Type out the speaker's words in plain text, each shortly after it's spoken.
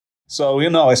So,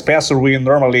 especially we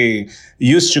normally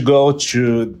used to go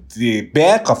to the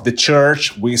back of the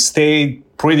church. We stay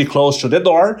pretty close to the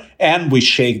door and we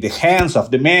shake the hands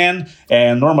of the man.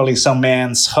 And normally some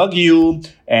men hug you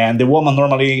and the woman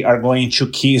normally are going to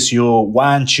kiss you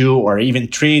 1, 2, or even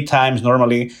 3 times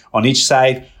normally on each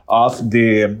side of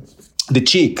the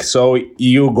cheek. So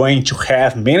you're going to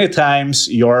have many times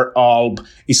your alb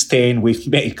stained with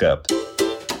makeup.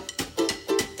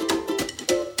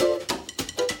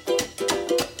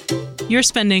 You're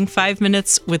spending 5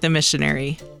 minutes with a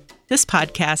missionary. This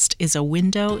podcast is a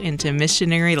window into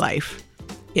missionary life.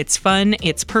 It's fun,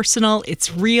 it's personal, it's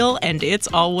real, and it's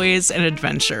always an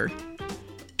adventure.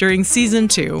 During Season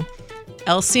 2,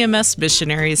 LCMS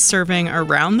missionaries serving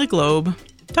around the globe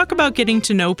talk about getting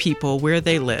to know people where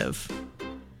they live.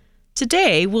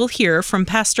 Today, we'll hear from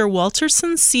Pastor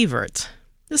Walterson Siewert.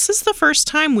 This is the first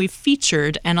time we've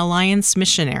featured an Alliance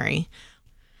missionary.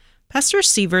 Pastor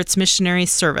Sievert's missionary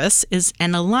service is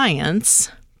an alliance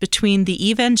between the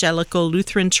Evangelical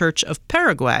Lutheran Church of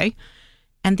Paraguay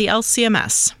and the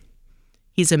LCMS.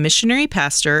 He's a missionary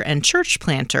pastor and church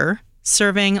planter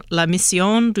serving La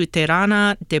Misión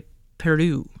Luterana de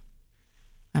Peru.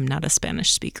 I'm not a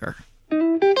Spanish speaker.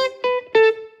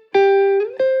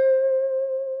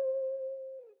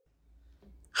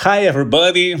 Hi,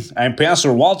 everybody. I'm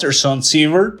Pastor Walterson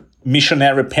Siewert,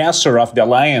 missionary pastor of the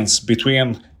alliance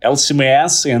between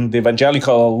LCMS and the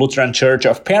Evangelical Lutheran Church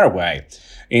of Paraguay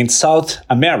in South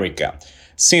America.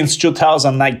 Since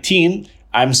 2019,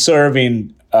 I'm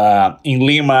serving in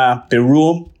Lima,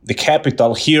 Peru, the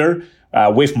capital here,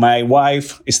 with my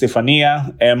wife,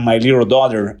 Estefania, and my little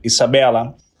daughter,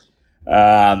 Isabella.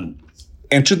 And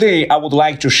today, I would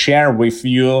like to share with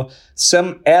you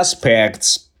some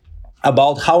aspects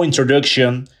about how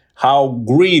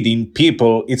greeting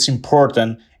people is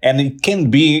important, and it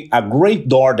can be a great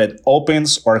door that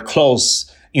opens or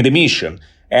closes in the mission,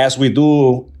 as we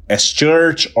do as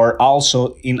church or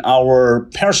also in our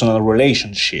personal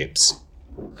relationships.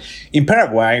 In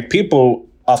Paraguay, people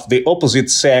of the opposite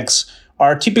sex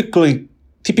are typically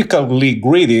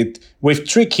greeted with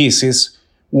 3 kisses,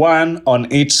 1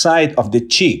 on each side of the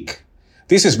cheek.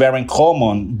 This is very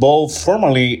common, both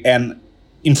formally and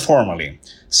informally.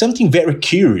 Something very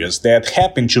curious that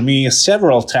happened to me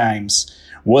several times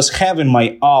was having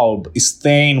my alb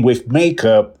stained with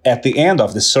makeup at the end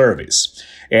of the service.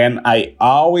 And I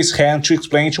always had to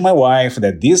explain to my wife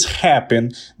that this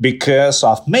happened because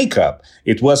of makeup.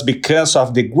 It was because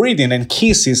of the greeting and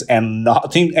kisses and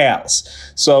nothing else.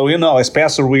 So,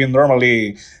 especially we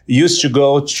normally used to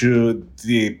go to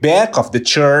the back of the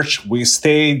church. We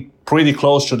stayed pretty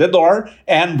close to the door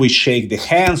and we shake the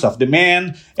hands of the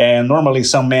man, and normally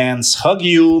some men hug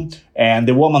you and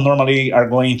the woman normally are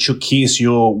going to kiss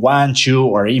you 1, 2,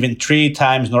 or even 3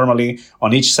 times normally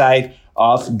on each side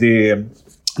of the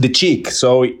cheek.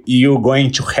 So you're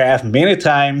going to have many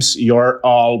times your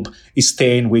alb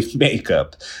stained with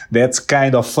makeup. That's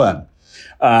kind of fun.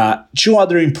 2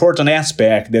 other important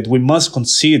aspects that we must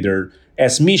consider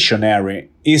as missionary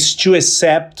is to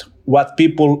accept what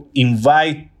people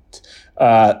invite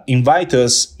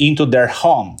us into their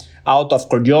home out of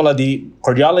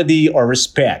cordiality or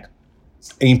respect.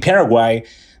 In Paraguay,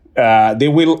 they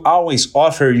will always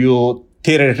offer you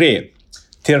tereré.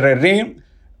 Tereré,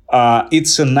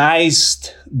 it's a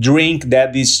nice drink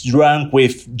that is drunk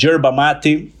with yerba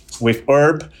mate, with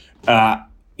herb,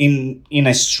 in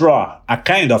a straw, a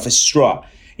kind of a straw,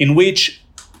 in which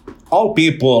all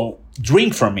people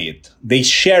drink from it. They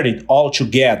share it all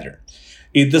together.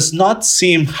 It does not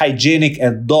seem hygienic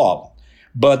at all,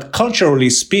 but culturally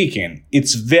speaking,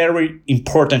 it's very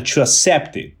important to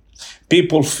accept it.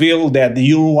 People feel that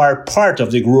you are part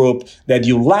of the group, that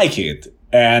you like it.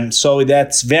 And so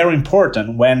that's very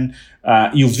important when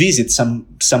you visit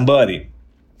somebody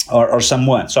or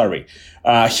someone, sorry.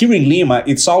 Here in Lima,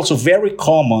 it's also very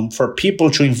common for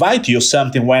people to invite you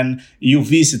something when you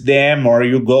visit them or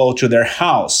you go to their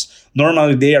house.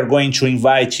 Normally, they are going to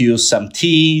invite you some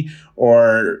tea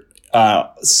or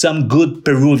some good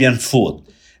Peruvian food.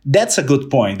 That's a good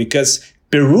point because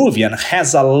Peruvian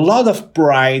has a lot of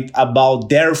pride about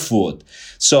their food.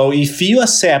 So if you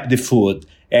accept the food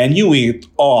and you eat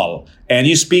all and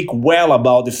you speak well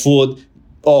about the food,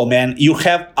 oh man, you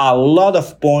have a lot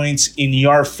of points in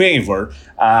your favor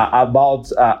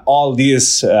about all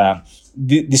these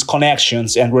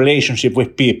connections and relationship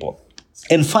with people.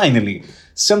 And finally,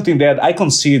 something that I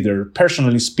consider,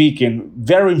 personally speaking,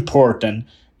 very important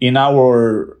in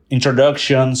our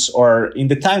introductions or in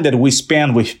the time that we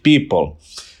spend with people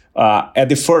at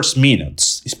the first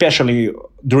minutes, especially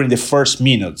during the first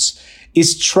minutes,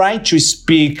 is try to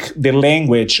speak the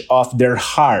language of their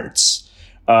hearts.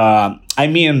 The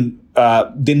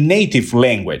native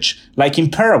language. Like in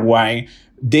Paraguay,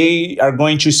 they are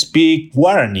going to speak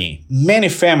Guarani. Many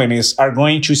families are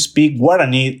going to speak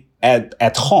Guarani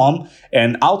at home,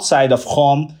 and outside of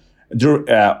home,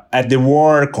 at the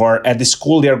work or at the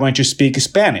school, they are going to speak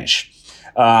Spanish.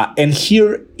 And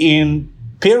here in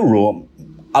Peru,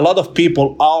 a lot of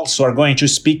people also are going to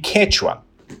speak Quechua.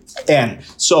 And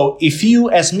so if you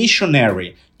as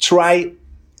missionary try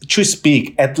to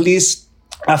speak at least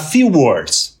a few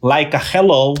words, like a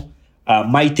hello,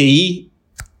 maitei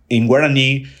in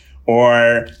Guarani,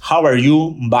 or how are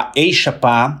you,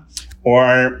 ba'eixapa,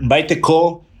 or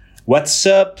baiteko, what's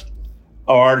up,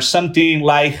 or something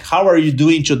like how are you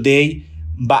doing today,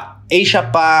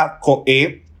 ba'eixapa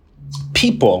ko'e,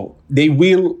 people, they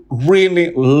will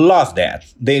really love that.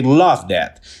 They love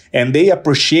that. And they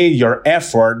appreciate your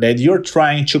effort that you're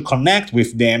trying to connect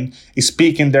with them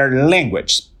speaking their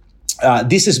language.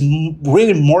 This is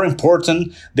really more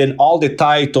important than all the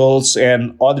titles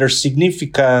and other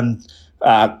significant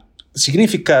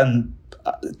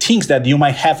things that you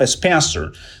might have as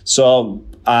pastor. So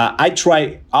I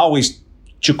try always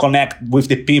to connect with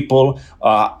the people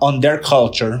on their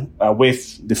culture,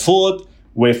 with the food,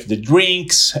 with the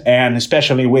drinks, and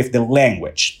especially with the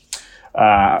language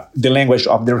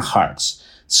of their hearts.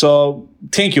 So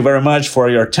thank you very much for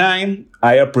your time.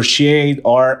 I appreciate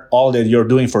all that you're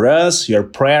doing for us, your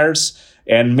prayers,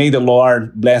 and may the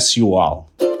Lord bless you all.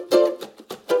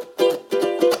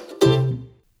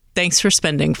 Thanks for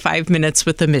spending 5 minutes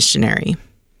with the missionary.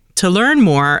 To learn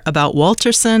more about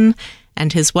Walterson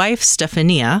and his wife,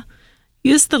 Stefania,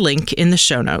 use the link in the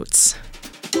show notes.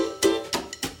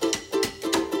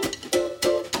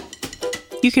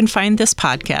 You can find this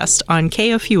podcast on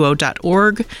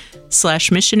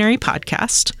kfuo.org/missionary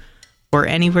podcast or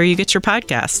anywhere you get your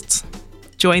podcasts.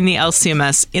 Join the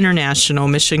LCMS International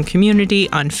Mission Community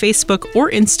on Facebook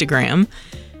or Instagram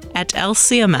at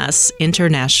LCMS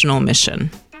International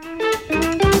Mission.